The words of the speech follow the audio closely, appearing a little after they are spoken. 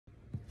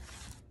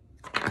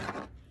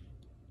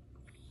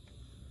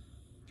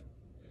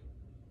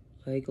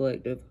Hey,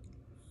 collective.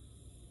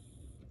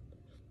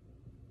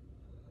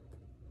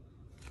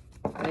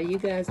 How you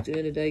guys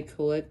doing today,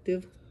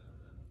 collective?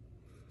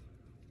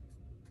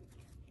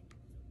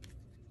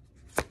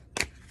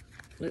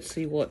 Let's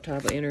see what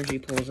type of energy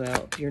pulls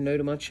out. If you're new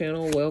to my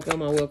channel,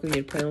 welcome. I welcome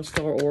you to Pound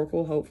Star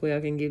Oracle. Hopefully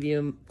I can give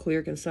you a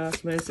clear,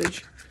 concise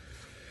message.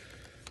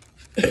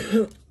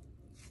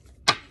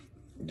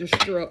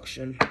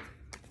 Destruction.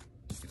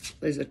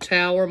 There's a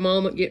tower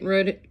moment getting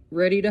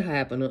ready to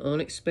happen. An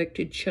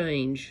unexpected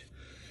change,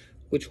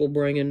 which will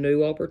bring a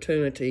new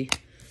opportunity.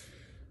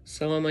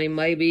 So, I mean,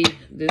 maybe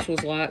this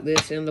was like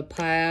this in the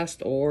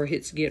past, or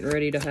it's getting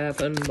ready to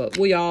happen. But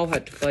we all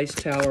have to face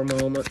tower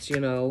moments, you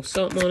know.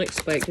 Something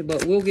unexpected,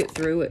 but we'll get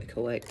through it,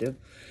 collective.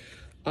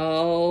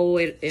 Oh,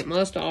 it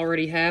must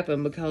already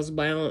happen because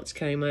balance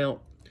came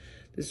out.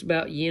 This is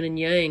about yin and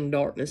yang,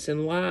 darkness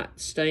and light,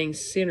 staying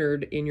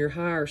centered in your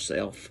higher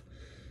self.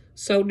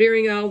 So,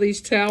 during all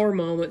these tower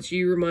moments,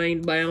 you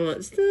remained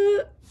balanced.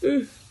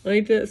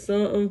 Ain't that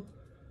something?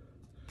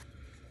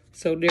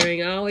 So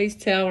during all these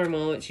tower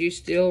moments, you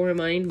still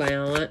remain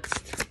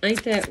balanced.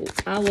 Ain't that,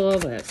 I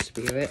love that,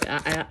 Spirit.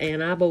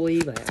 And I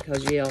believe that,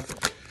 because, yeah,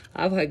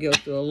 I've had to go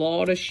through a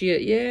lot of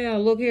shit. Yeah,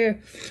 look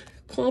here.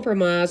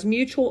 Compromise,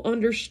 mutual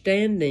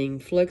understanding,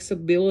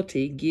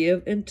 flexibility,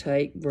 give and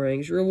take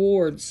brings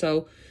rewards.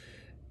 So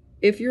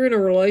if you're in a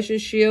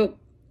relationship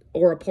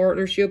or a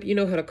partnership, you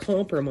know how to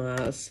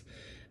compromise.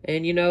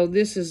 And, you know,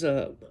 this is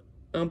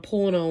I'm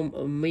pulling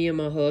on me and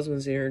my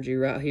husband's energy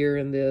right here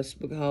in this,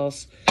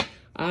 because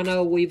I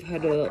know we've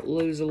had to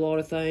lose a lot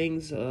of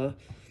things.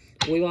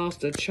 We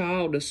lost a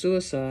child to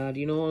suicide,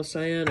 you know what I'm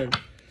saying?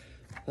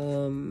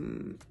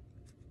 And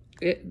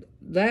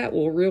that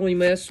will really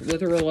mess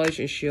with a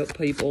relationship,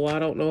 people. I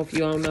don't know if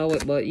you all know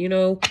it, but you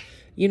know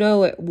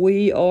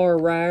we are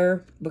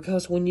rare,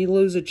 because when you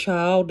lose a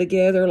child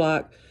together,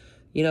 like,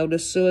 you know, to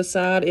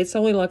suicide, it's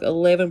only like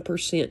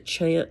 11%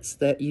 chance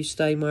that you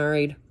stay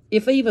married.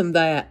 If even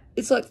that,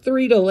 it's like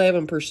 3 to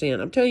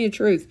 11%. I'm telling you the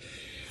truth.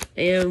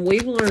 And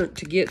we've learned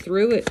to get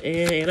through it,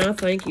 and I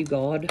thank you,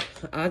 God.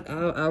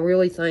 I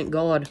really thank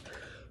God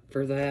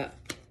for that.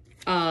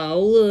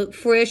 Oh, look,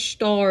 fresh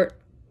start.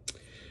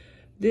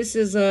 This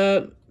is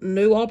a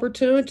new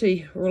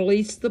opportunity.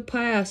 Release the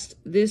past.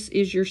 This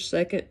is your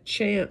second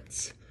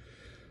chance.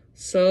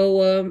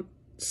 So,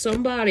 this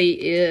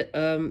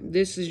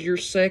is your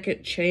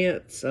second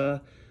chance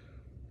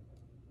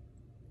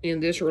in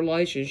this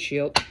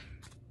relationship.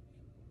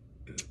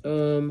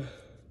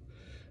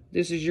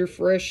 This is your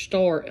fresh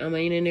start. I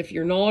mean, and if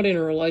you're not in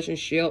a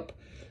relationship,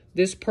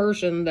 this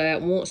person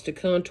that wants to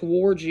come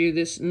towards you,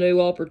 this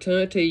new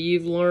opportunity,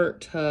 you've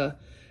learned how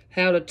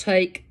to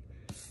take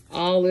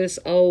all this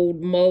old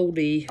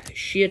moldy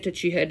shit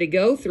that you had to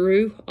go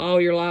through,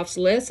 all your life's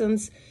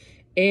lessons,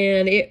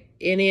 and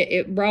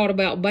it brought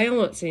about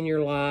balance in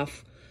your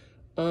life.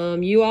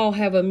 You all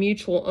have a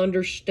mutual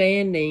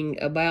understanding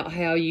about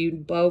how you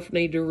both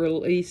need to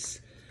release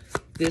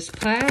this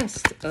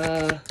past,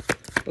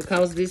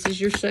 because this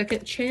is your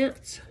second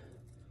chance.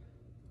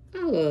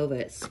 I love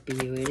that,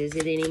 Spirit. Is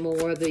it any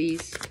more of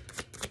these?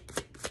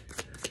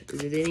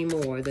 Is it any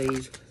more of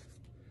these?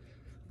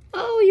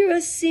 Oh, you're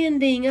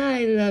ascending.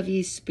 I love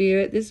you,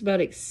 Spirit. This is about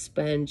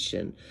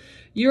expansion.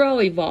 You're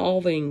all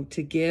evolving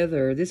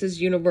together. This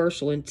is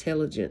universal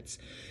intelligence.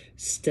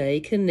 Stay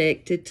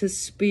connected to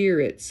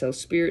Spirit. So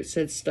Spirit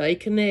said stay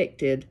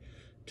connected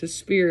to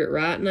Spirit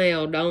right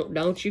now.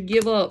 Don't you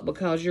give up,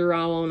 because you're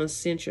all on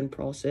ascension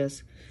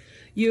process.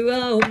 You're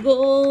all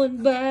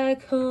going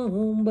back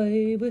home,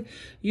 baby.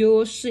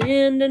 You're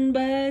sending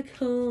back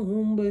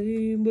home,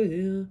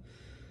 baby.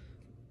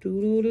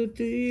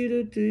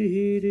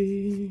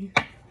 Do-do-do-dee-do-dee-dee.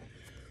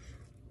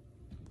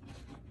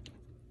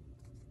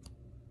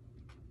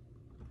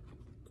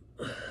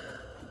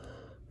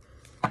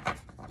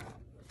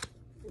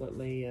 Let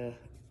me,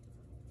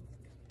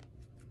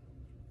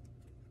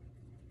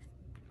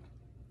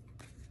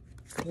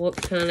 what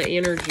kind of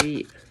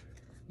energy?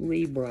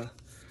 Libra.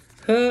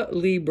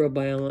 Libra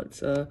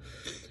balance.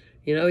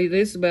 You know,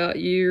 this is about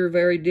you're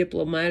very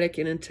diplomatic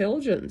and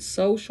intelligent and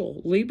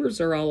social. Libras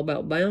are all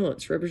about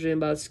balance, represented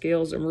by the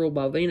scales and ruled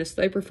by Venus.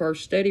 They prefer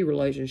steady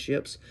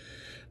relationships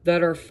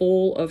that are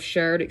full of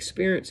shared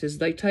experiences.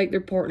 They take their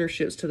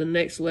partnerships to the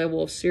next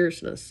level of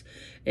seriousness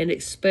and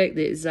expect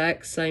the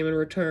exact same in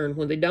return.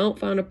 When they don't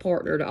find a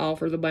partner to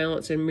offer the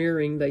balance and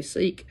mirroring they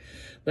seek,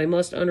 they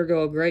must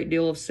undergo a great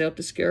deal of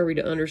self-discovery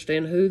to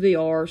understand who they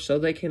are, so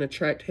they can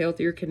attract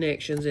healthier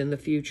connections in the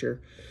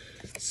future.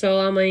 So,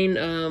 I mean,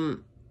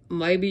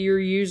 maybe you're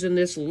using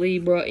this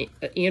Libra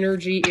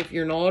energy, if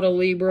you're not a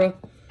Libra,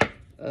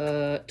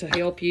 to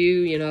help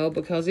you, you know,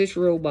 because it's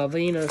ruled by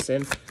Venus,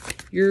 and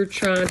you're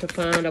trying to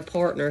find a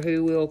partner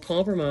who will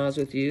compromise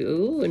with you.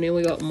 Ooh, and then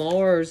we got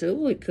Mars.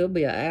 Ooh, it could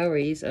be an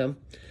Aries.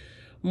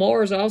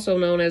 Mars, also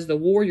known as the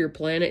warrior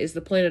planet, is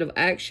the planet of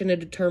action and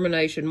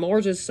determination.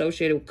 Mars is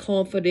associated with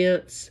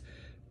confidence,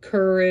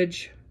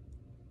 courage,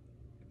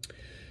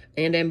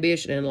 and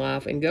ambition in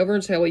life, and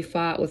governs how we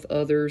fight with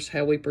others,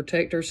 how we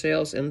protect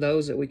ourselves and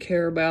those that we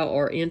care about,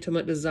 our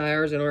intimate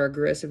desires, and our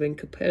aggressive and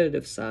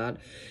competitive side.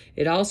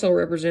 It also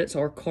represents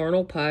our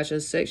carnal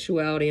passions,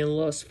 sexuality, and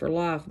lust for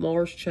life.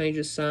 Mars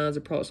changes signs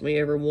approximately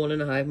every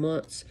 1.5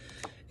 months,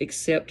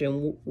 except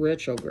in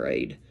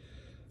retrograde.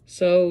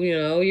 So, you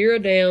know, you're a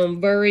damn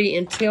very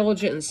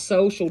intelligent and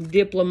social,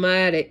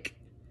 diplomatic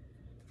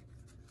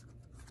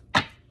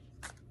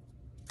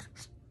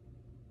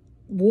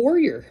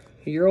warrior.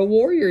 You're a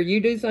warrior. You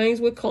do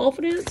things with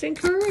confidence and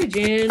courage,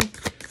 and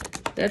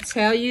that's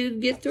how you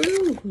get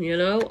through, you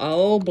know.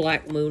 Oh,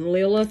 Black Moon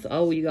Lilith.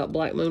 Oh, you got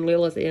Black Moon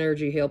Lilith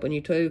energy helping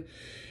you too.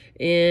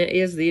 And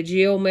is the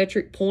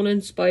geometric point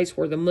in space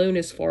where the moon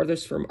is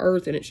farthest from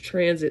Earth in its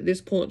transit.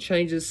 This point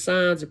changes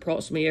signs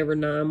approximately every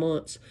 9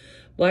 months.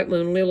 Black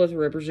Moon Lilith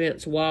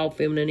represents wild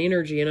feminine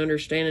energy, and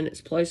understanding its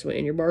placement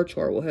in your birth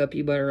chart will help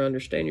you better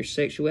understand your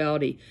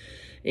sexuality,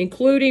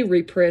 including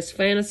repressed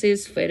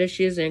fantasies,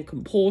 fetishes, and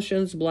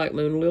compulsions. Black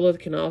Moon Lilith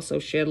can also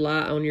shed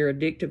light on your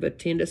addictive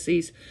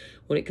tendencies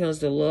when it comes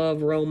to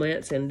love,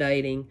 romance, and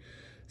dating.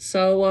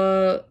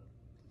 So,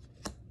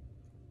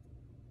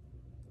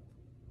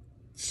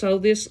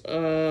 this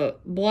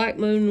Black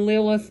Moon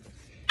Lilith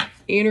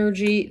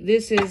energy,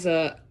 this is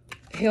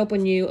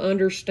helping you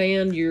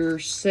understand your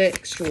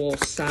sexual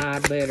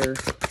side better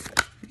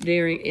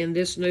in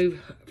this new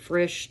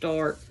fresh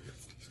start.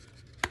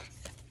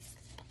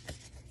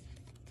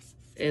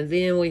 And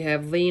then we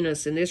have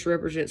Venus, and this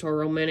represents our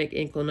romantic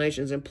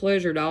inclinations and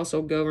pleasure. It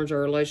also governs our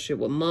relationship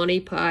with money,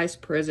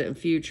 past, present, and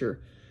future.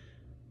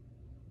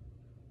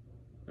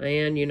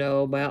 And, you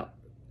know, about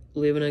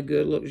living a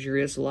good,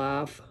 luxurious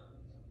life.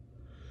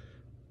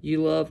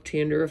 You love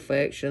tender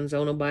affections.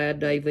 On a bad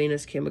day,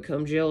 Venus can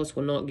become jealous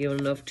when not given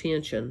enough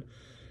attention.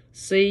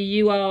 See,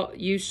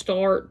 you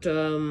started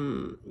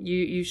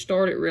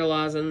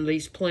realizing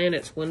these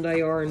planets when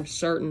they are in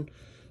certain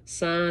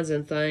signs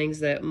and things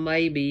that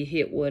maybe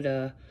it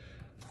would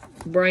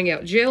bring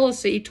out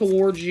jealousy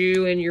towards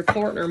you and your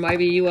partner.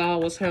 Maybe you all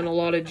was having a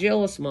lot of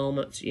jealous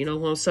moments, you know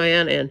what I'm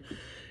saying? And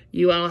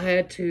you all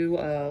had to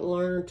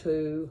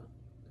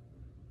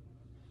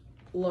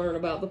learn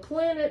about the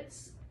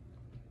planets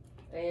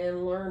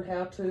and learn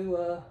how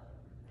to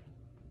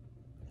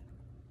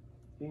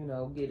you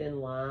know, get in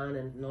line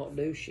and not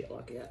do shit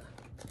like that.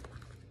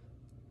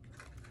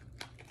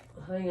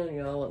 Hang on,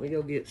 y'all. Let me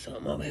go get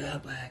something. I'll be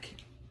right back.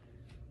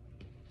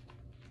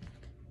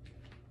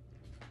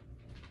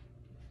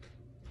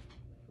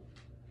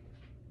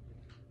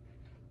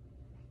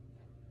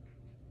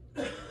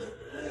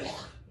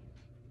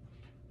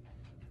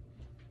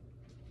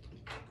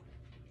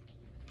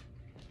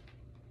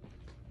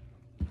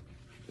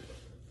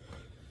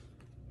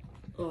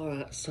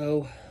 Alright,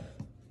 so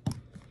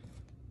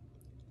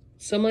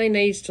somebody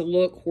needs to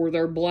look where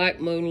their Black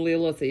Moon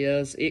Lilith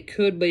is. It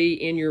could be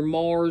in your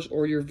Mars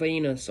or your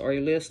Venus. Are you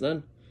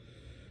listening?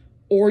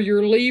 Or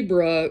your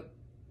Libra.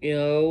 You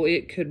know,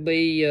 it could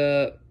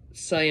be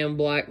saying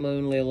Black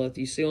Moon Lilith.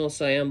 You see what I'm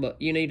saying?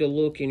 But you need to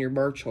look in your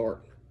birth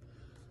chart.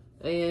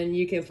 And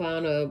you can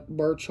find a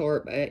birth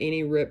chart at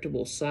any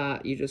reputable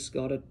site. You just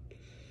got to,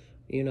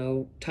 you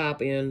know,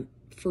 type in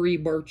free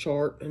birth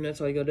chart, and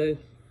that's all you got to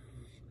do.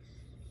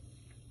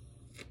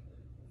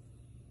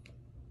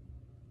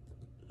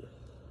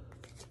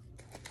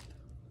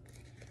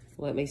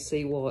 Let me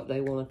see what they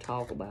want to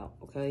talk about,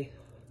 okay?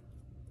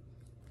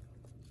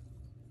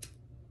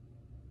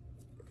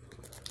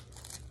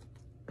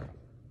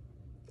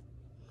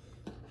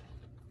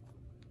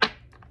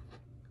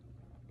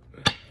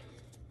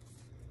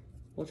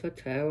 What's a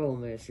tarot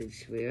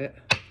message, Spirit?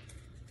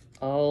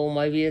 Oh,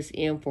 maybe it's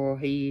Emperor.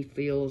 He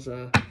feels,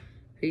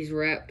 he's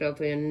wrapped up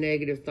in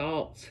negative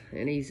thoughts,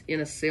 and he's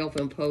in a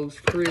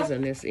self-imposed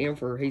prison, this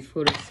Emperor. He's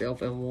put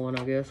himself in one,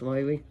 I guess,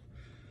 maybe.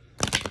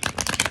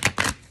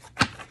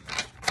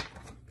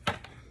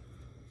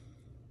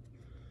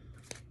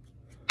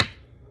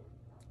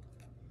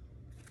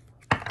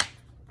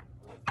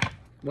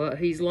 But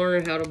he's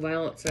learning how to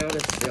balance out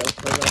himself,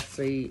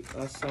 because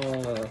I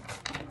saw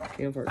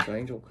Emperor's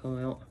Angel come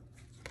out.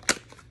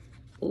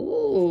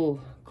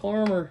 Ooh,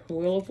 Karma,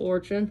 Wheel of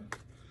Fortune.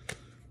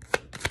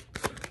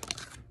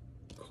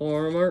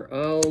 Karma,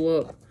 oh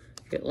look,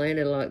 it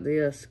landed like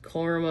this.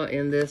 Karma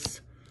and this,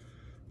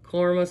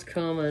 Karma's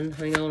coming.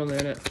 Hang on a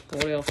minute,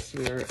 what else,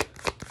 Spirit?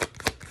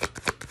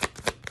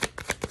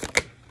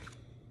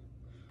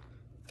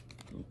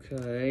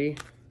 Okay,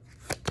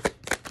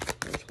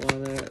 that's why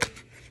that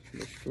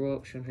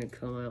destruction had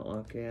come out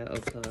like that.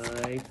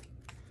 Okay,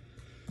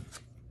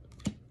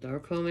 they're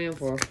coming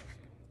for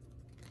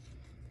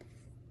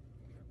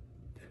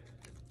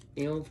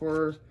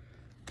Emperor,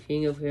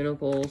 King of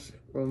Pentacles,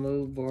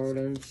 remove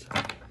burdens.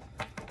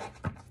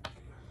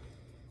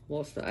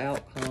 What's the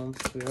outcome,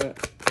 Spirit?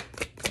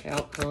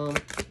 Outcome.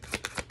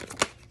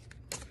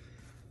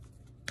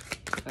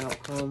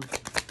 Outcome.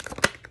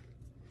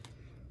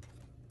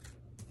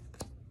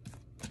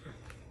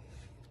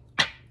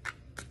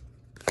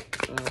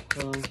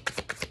 Outcome.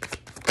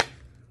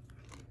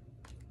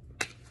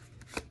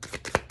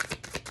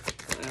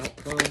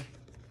 Outcome.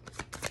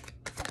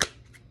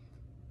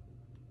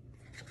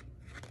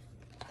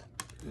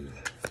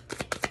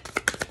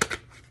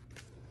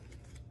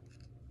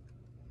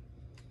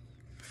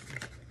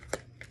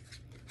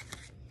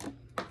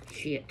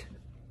 Shit.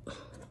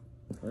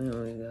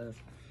 There we go.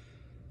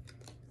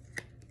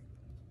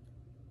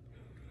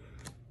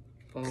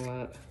 All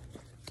right.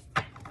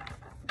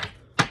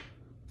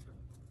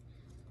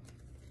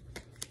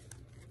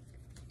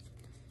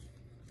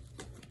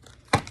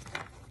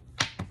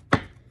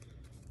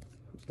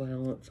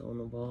 Balance on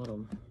the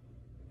bottom.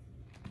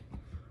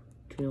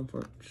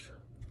 Temperance.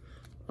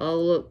 Oh,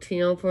 look,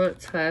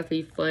 temperance,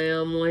 happy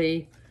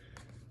family.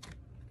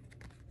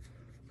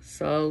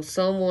 So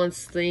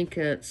someone's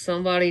thinking,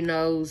 somebody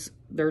knows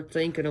they're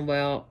thinking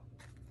about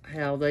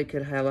how they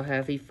could have a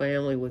happy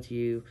family with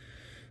you.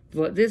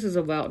 But this is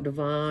about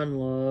divine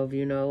love,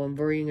 you know, and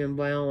bringing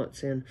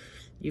balance. And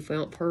you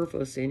found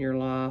purpose in your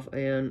life.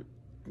 And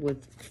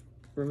with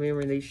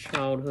remembering these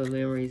childhood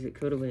memories, it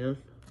could have been.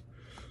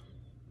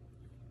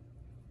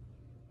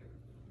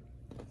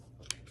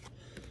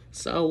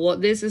 So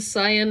what this is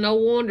saying, no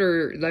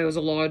wonder there was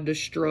a lot of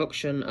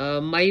destruction.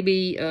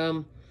 Maybe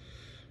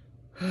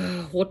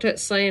what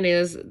that's saying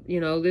is, you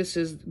know, this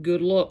is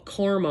good luck,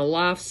 karma,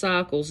 life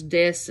cycles,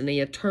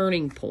 destiny, a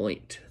turning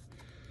point.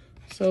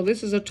 So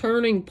this is a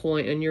turning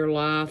point in your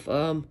life.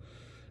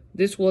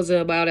 This was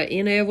about an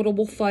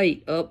inevitable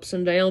fate, ups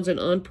and downs and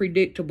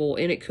unpredictable,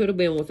 and it could have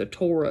been with a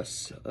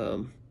Taurus.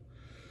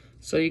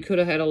 So you could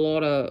have had a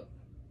lot of,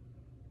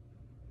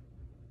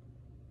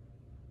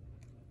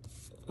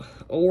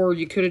 or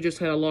you could have just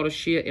had a lot of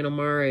shit in a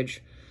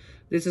marriage.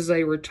 This is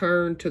a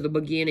return to the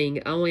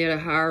beginning, only at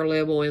a higher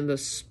level in the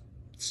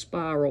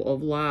spiral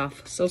of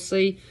life. So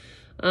see,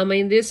 I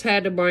mean, this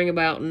had to bring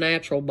about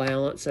natural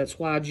balance. That's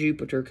why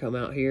Jupiter come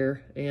out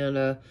here.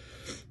 And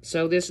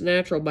so this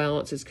natural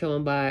balance is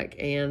coming back.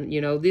 And,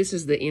 you know, this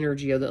is the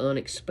energy of the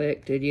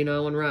unexpected, you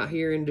know. And right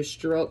here in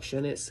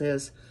destruction, it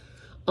says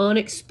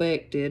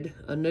unexpected,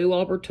 a new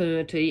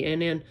opportunity.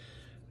 And then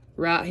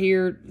right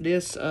here,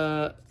 this,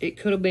 it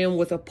could have been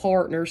with a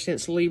partner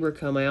since Libra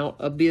come out,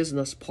 a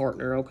business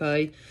partner,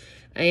 okay?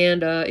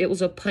 And it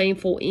was a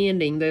painful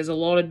ending. There's a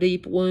lot of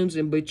deep wounds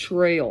and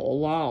betrayal,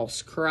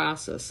 loss,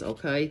 crisis,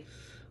 okay?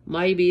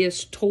 Maybe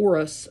it's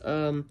Taurus.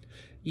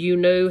 You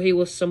knew he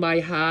was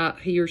somebody high,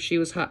 he or she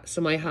was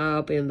somebody high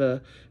up in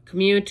the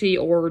community,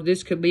 or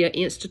this could be an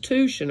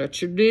institution, a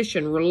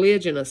tradition,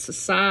 religion, a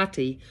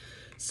society.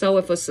 So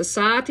if a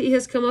society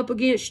has come up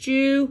against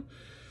you,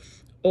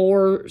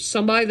 or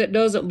somebody that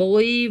doesn't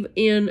believe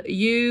in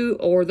you,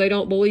 or they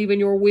don't believe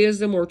in your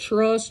wisdom or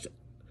trust,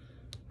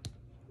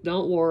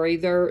 don't worry,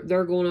 they're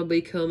going to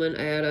be coming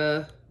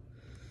at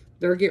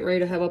they're getting ready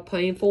to have a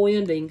painful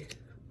ending.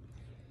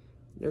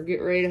 They're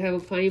getting ready to have a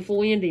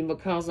painful ending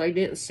because they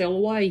didn't sell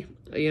away.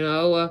 You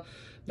know,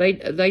 they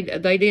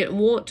didn't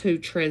want to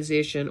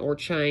transition or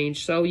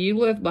change. So you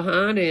left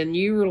behind and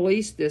you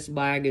released this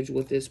baggage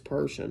with this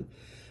person.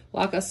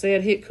 Like I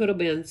said, it could have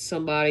been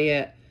somebody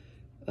that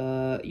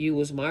you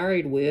was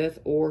married with,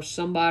 or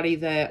somebody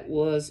that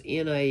was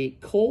in a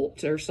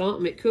cult or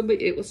something.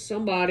 It was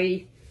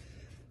somebody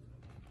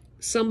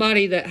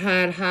that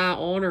had high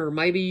honor.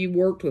 Maybe you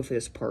worked with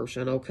this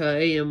person,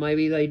 okay, and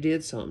maybe they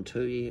did something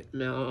to you.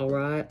 Now, all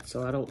right,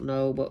 so I don't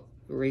know, but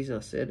the reason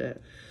I said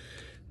that,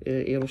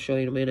 it'll show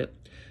you in a minute.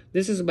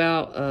 This is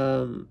about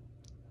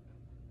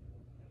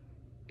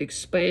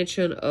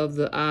expansion of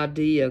the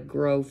idea,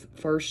 growth,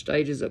 first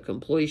stages of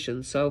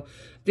completion. So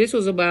this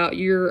was about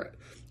your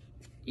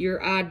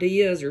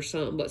ideas or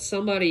something, but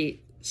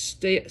somebody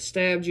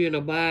stabbed you in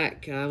the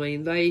back. I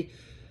mean, they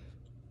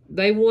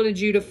wanted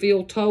you to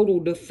feel total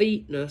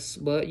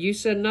defeatness, but you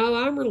said, no,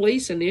 I'm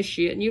releasing this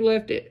shit, and you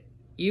left it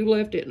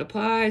in the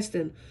past.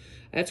 And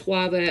that's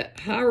why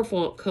that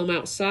Hierophant come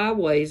out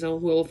sideways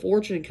on Wheel of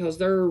Fortune, because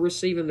they're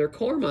receiving their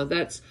karma.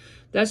 That's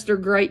their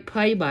great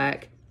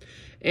payback.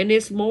 And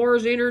this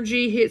Mars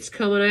energy, it's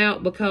coming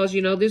out because,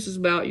 you know, this is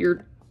about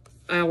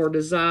our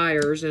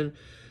desires and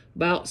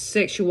about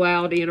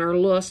sexuality and our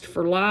lust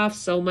for life.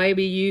 So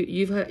maybe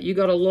you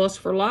got a lust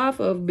for life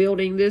of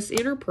building this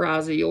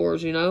enterprise of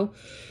yours, you know.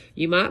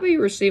 You might be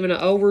receiving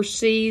an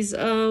overseas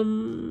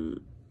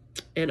job.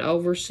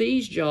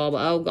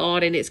 Oh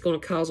God, and it's going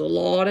to cause a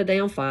lot of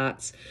damn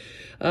fights.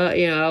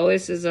 You know,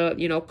 this is a,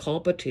 you know,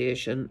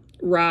 competition,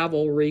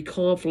 rivalry,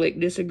 conflict,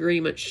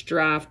 disagreement,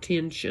 strife,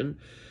 tension,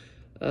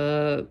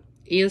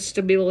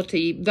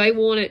 instability. They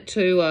wanted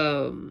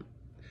to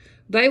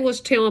they was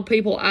telling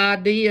people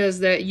ideas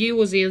that you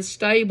was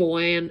unstable,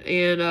 and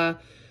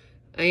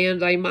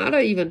they might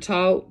have even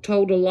told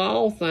the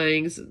law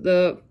things.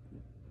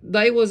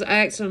 They was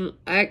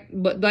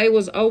but they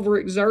was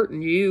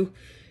overexerting you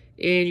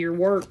in your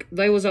work.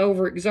 They was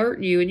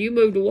overexerting you, and you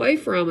moved away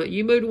from it.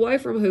 You moved away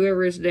from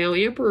whoever this down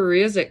emperor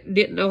is that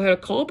didn't know how to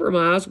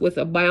compromise with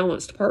a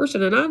balanced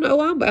person. And I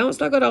know I'm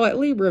balanced. I got all that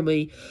Libra in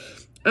me.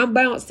 I'm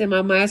balanced in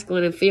my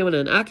masculine and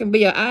feminine. I can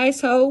be an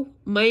asshole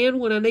man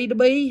when I need to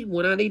be.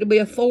 When I need to be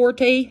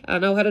authority, I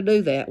know how to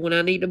do that. When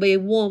I need to be a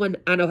woman,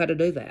 I know how to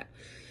do that.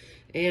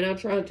 And I'm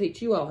trying to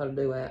teach you all how to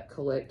do that,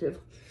 collective.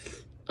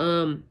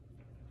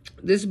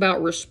 This is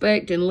about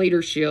respect and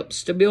leadership,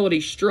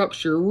 stability,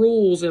 structure,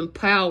 rules, and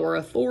power,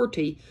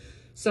 authority.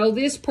 So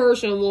this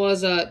person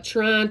was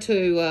trying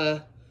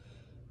to,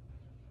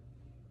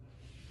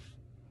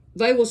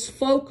 they was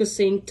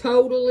focusing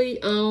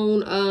totally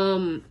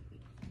on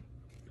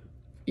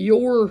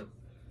your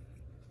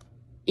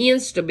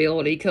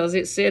instability, because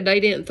it said they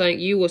didn't think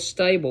you was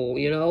stable,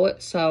 you know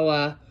it.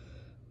 So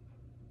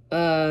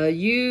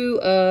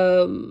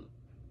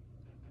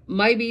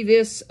maybe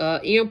this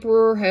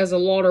emperor has a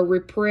lot of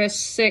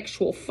repressed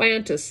sexual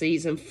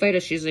fantasies and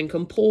fetishes and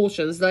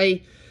compulsions.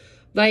 They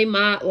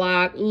might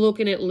like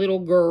looking at little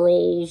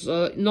girls,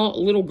 not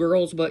little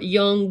girls, but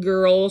young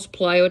girls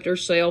play with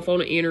themselves on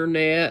the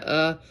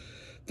internet.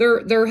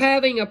 They're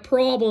having a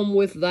problem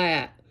with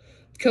that,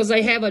 because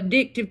they have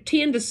addictive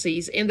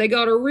tendencies, and they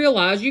got to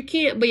realize you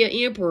can't be an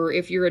emperor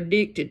if you're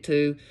addicted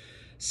to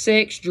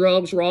sex,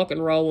 drugs, rock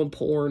and roll, and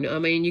porn. I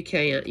mean, you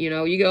can't. You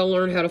know, you got to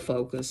learn how to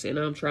focus, and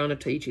I'm trying to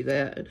teach you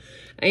that.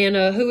 And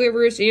whoever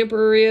this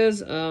emperor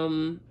is,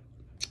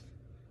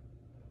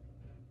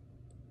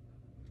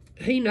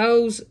 he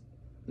knows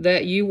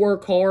that you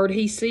work hard.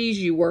 He sees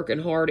you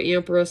working hard,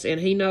 Empress,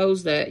 and he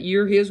knows that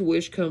you're his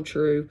wish come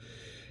true.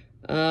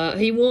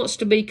 He wants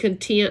to be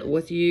content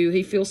with you.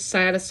 He feels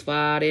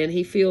satisfied, and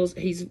he feels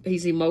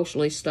he's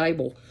emotionally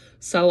stable.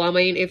 So, I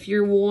mean, if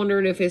you're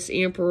wondering if this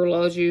emperor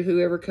loves you,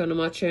 whoever come to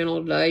my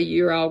channel today,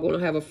 you're all going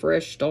to have a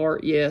fresh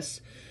start. Yes,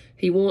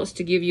 he wants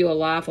to give you a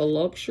life of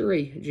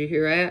luxury. Did you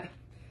hear that?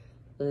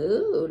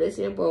 Ooh, this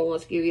emperor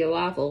wants to give you a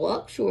life of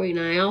luxury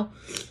now.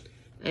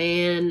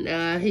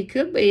 And he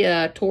could be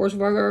a Taurus,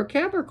 Virgo, or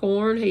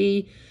Capricorn.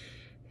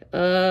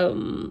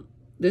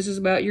 This is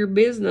about your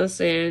business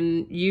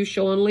and you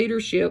showing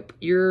leadership.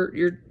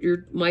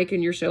 You're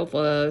making yourself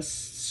a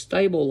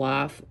stable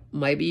life.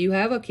 Maybe you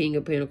have a King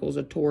of Pentacles,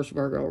 a Taurus,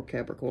 Virgo, or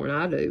Capricorn.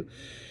 I do.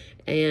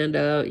 And,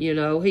 you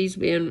know, he's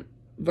been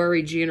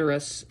very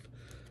generous.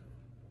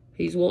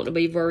 He's wanting to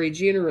be very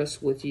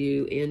generous with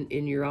you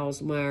in your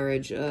all's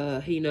marriage.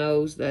 He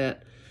knows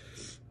that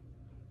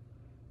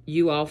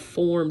you all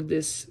formed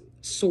this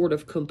sort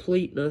of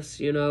completeness.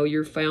 You know,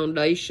 your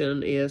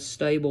foundation is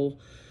stable.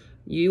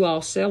 You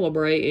all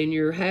celebrate and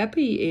you're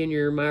happy in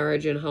your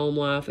marriage and home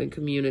life and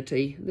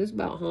community. This is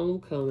about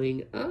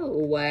homecoming. Oh,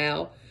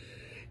 wow.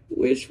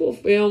 Wish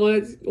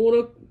fulfillment's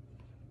going to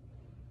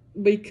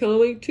be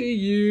coming to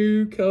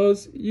you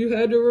because you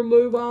had to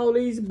remove all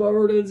these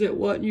burdens that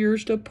wasn't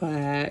yours to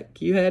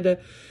pack. You had a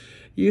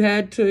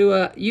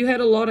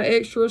lot of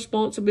extra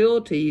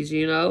responsibilities,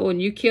 you know,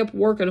 and you kept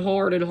working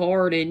hard and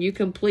hard, and you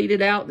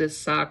completed out this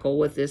cycle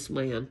with this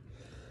man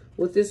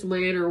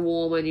or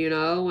woman, you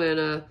know,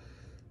 and,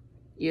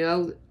 you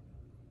know,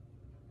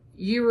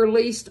 you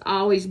released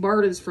all these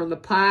burdens from the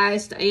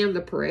past and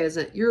the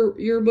present.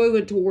 You're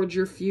moving towards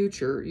your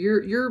future.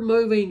 You're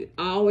moving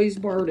all these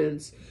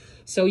burdens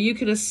so you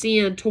can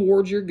ascend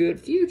towards your good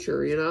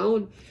future, you know.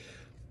 And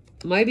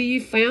maybe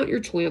you found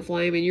your twin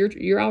flame and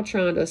you're all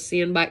trying to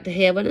ascend back to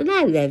heaven. And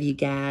I love you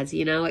guys,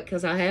 you know,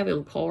 because I have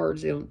them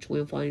cards in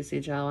twin flame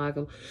since I like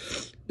them.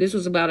 This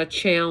was about a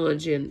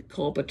challenge and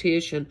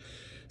competition.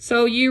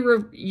 So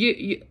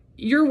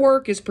your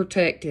work is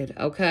protected,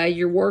 okay?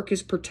 Your work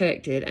is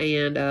protected,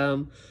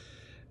 and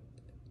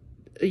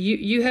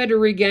you had to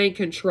regain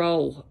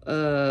control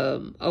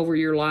over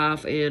your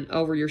life and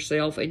over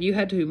yourself, and you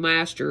had to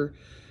master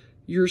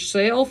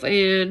yourself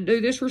and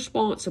do this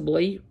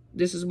responsibly.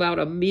 This is about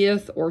a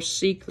myth or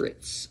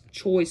secrets,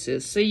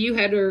 choices. See, you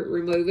had to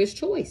remove this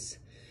choice.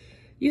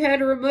 You had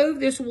to remove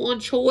this one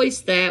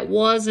choice that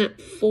wasn't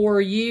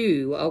for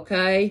you,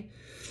 okay?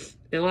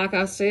 And like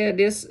I said,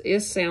 this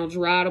sounds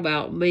right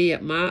about me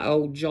at my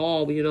old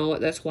job, you know.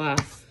 That's why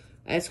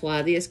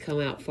this come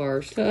out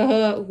first.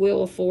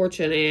 Wheel of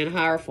Fortune and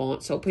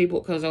Hierophant. So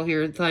people comes on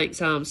here and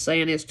thinks I'm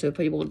saying this to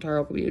people in the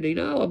tarot community.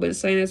 No, I've been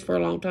saying this for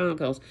a long time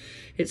because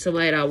it's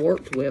somebody I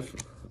worked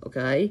with,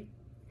 okay?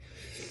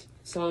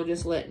 So I'm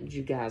just letting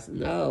you guys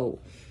know.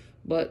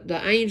 But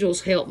the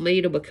angels helped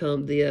me to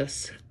become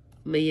this,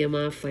 me and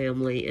my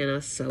family, and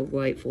I'm so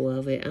grateful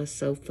of it. I'm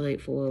so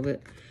thankful of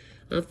it.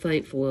 I'm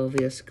thankful of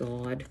this,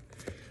 God.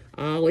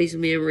 All these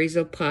memories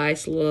of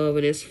past love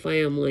and his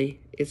family,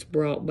 it's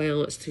brought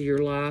balance to your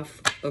life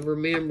of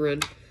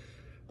remembering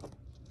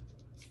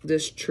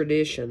this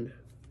tradition.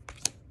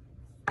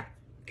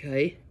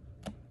 Okay?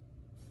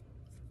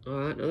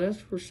 Alright, now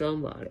that's for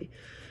somebody.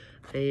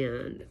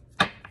 And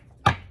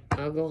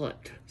I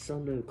got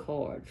some new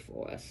cards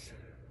for us.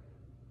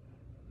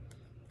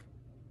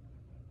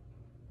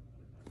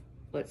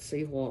 Let's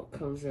see what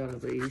comes out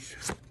of these.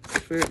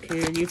 Spirit,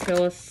 can you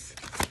tell us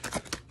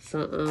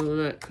something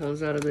that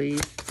comes out of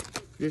these?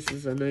 This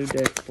is a new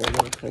deck for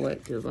my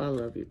collective. I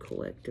love you,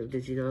 collective.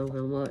 Did you know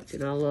how much?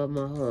 And I love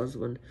my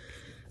husband.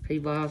 He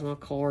buys my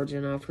cards,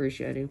 and I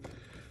appreciate him.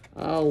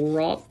 Oh,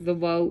 rock the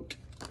boat.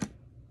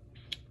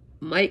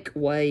 Make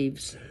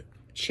waves.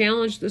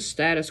 Challenge the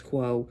status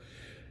quo.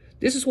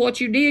 This is what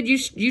you did.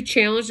 You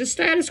challenged the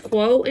status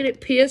quo, and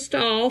it pissed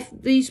off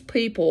these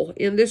people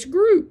in this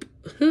group.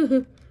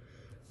 You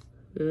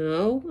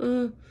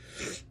know,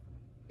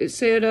 It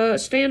said,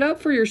 stand up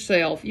for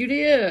yourself. You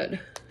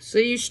did.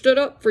 See, you stood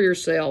up for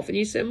yourself. And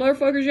you said,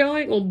 motherfuckers, y'all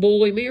ain't gonna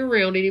bully me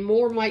around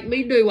anymore and make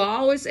me do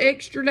all this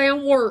extra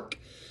damn work.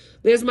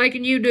 That's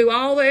making you do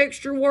all the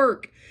extra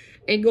work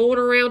and going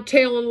around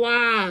telling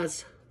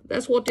lies.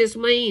 That's what this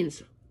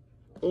means.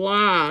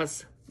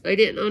 Lies. They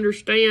didn't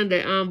understand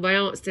that I'm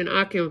balanced and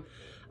I can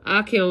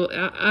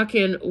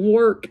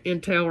work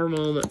in tower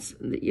moments.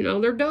 You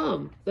know, they're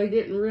dumb. They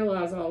didn't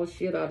realize all the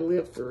shit I'd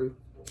lived through.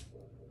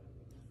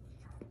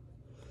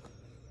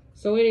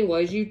 So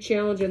anyways, you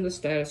challenging the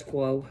status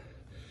quo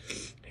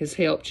has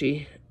helped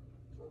you.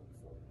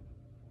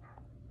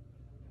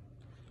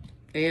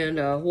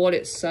 And what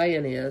it's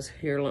saying is,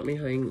 here, let me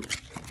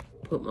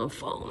put my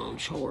phone on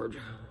charge.